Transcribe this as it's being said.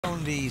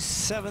on the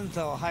 7th,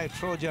 High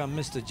Troja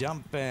missed the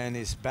jump and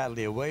is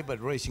badly away,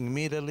 but racing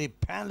immediately.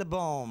 Panda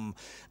Bomb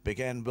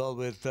began well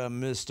with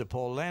Mr.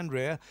 Paul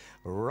Landria.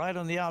 Right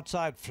on the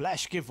outside,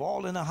 Flash Gift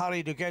all in a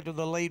hurry to get to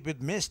the lead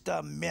with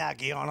Mr.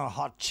 Miyagi on a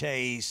hot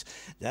chase.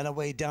 Then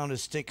away down to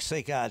Stick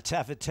Seeker,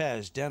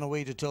 Taffetas, then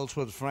away to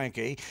Tilsworth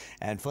Frankie,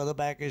 and further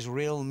back is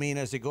Real Mean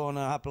as they go on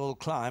an uphill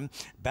climb.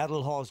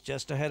 Battle Horse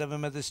just ahead of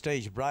him at this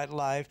stage, Bright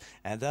Life,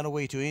 and then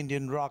away to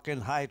Indian Rock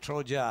and High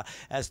Troja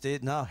as they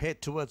now head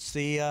towards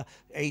the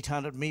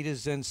 800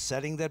 meters and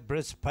setting that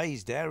brisk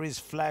pace. There is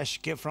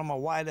Flash Gift from a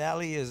wide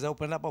alley, has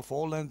opened up a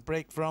 4-length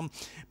break from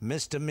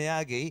Mr.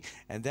 Miyagi,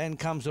 and then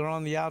comes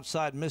around the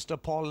outside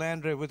Mr. Paul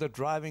Landry with a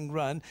driving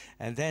run,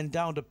 and then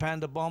down to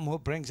Panda Bomb, who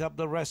brings up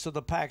the rest of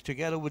the pack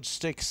together with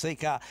Stick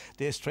Seeker.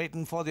 They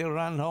straighten for the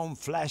run home.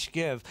 Flash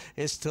Gift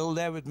is still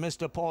there with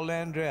Mr. Paul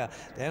Landry.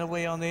 Then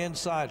away on the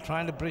inside,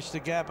 trying to bridge the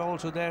gap.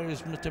 Also there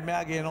is Mr.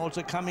 Miyagi, and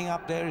also coming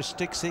up there is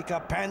Stick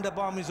Seeker. Panda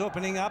Bomb is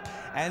opening up,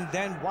 and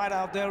then wide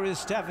out there is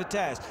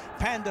Taffetas.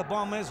 Panda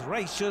Bomb has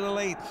raced to the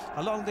lead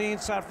along the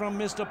inside from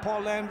Mr.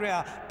 Paul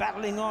Landria.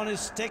 Battling on is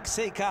Stick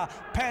Seeker.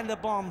 Panda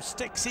Bomb,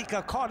 Stick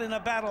Seeker caught in a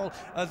battle.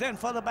 Then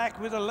further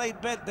back with a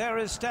late bet, there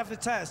is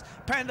Taffetas.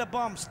 Panda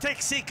Bomb,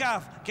 Stick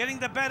Seeker getting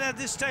the better at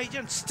this stage,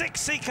 and Stick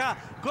Seeker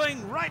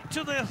going right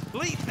to the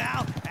lead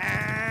now.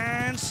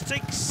 And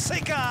Stick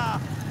Seeker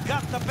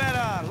got the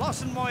better.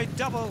 Lawson Moy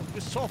double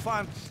with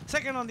Sofan.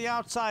 Second on the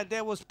outside,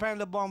 there was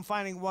Panda Bomb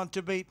finding one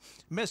to beat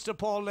Mr.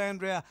 Paul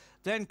Landria.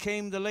 Then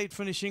came the late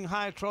finishing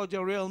High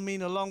Troja, Real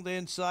Mean along the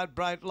inside,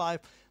 Bright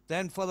Life.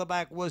 Then further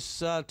back was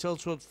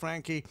Tilsworth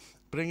Frankie,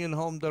 bringing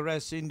home the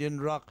rest, Indian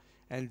Rock.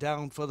 And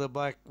down further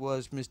back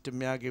was Mr.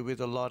 Miyagi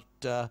with a lot.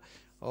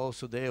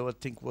 Also there, I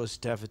think, was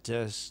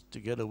Taffetas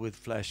together with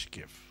Flash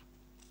Gift.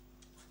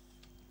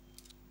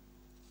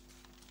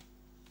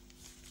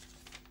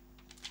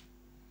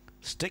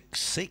 Stick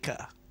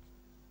Seeker.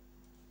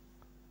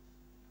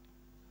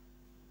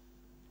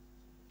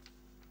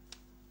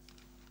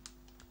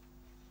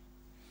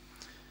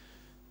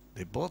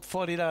 They both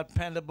fought it out,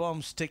 Panda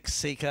Bomb, Stick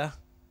Seeker.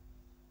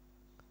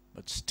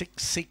 But Stick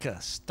Seeker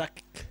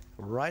stuck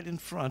right in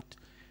front,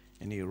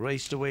 and he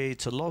raced away.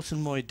 It's a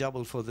Lawson Moy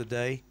double for the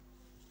day.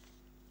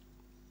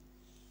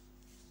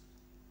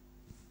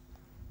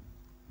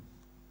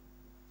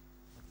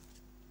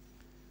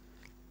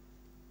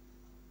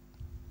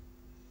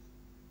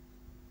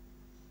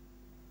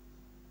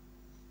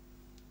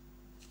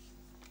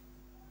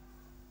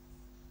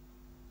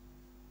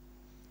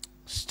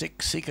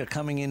 Stick Seeker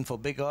coming in for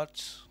big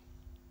odds.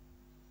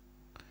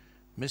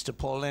 Mr.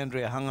 Paul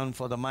Landry hung on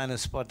for the minor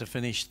spot to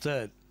finish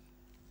third.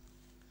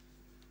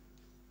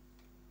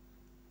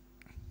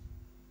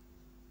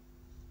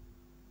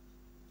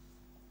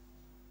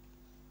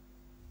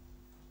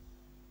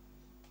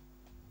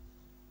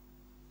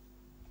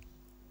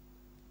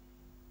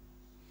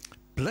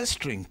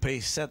 Blistering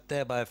pace set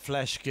there by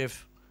Flash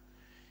Gift.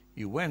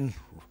 He went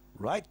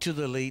right to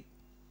the lead.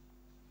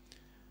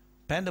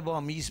 Panda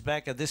Bomb eased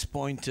back at this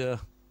point.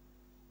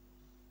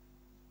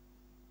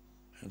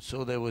 And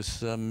so there was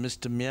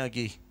Mr.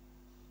 Miyagi.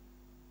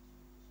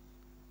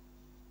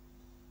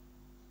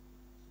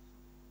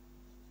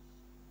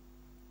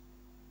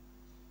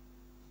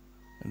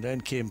 And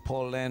then came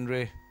Paul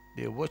Landry.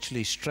 They were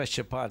virtually stretched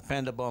apart.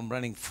 Panda Bomb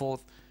running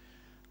fourth.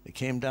 They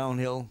came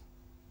downhill.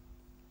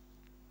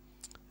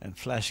 And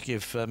Flash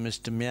Gift,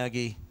 Mr.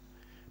 Miyagi.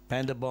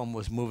 Panda Bomb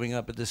was moving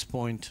up at this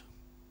point.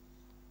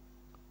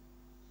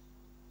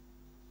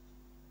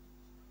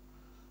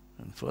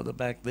 And further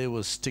back there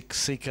was Stick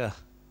Seeker,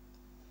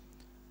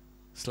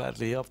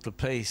 slightly off the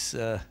pace.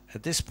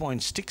 At this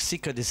point, Stick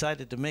Seeker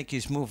decided to make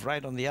his move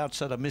right on the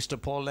outside of Mr.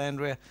 Paul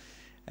Landria,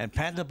 and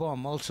Panda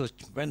Bomb also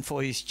went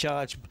for his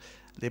charge.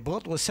 They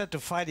both were set to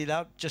fight it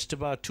out, just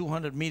about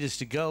 200 meters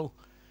to go,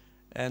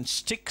 and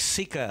Stick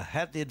Seeker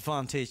had the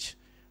advantage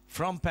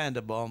from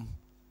Panda Bomb,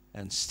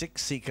 and Stick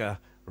Seeker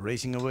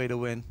racing away to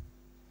win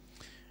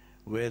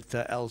with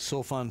Al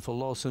Sofan for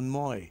Lawson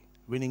Moy,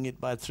 winning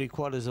it by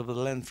 3/4 of the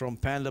length from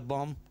Panda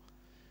Bomb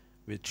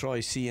with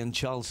Troy C. and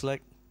Charles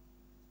Leck.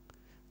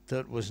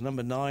 Third was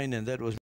number 9, and that was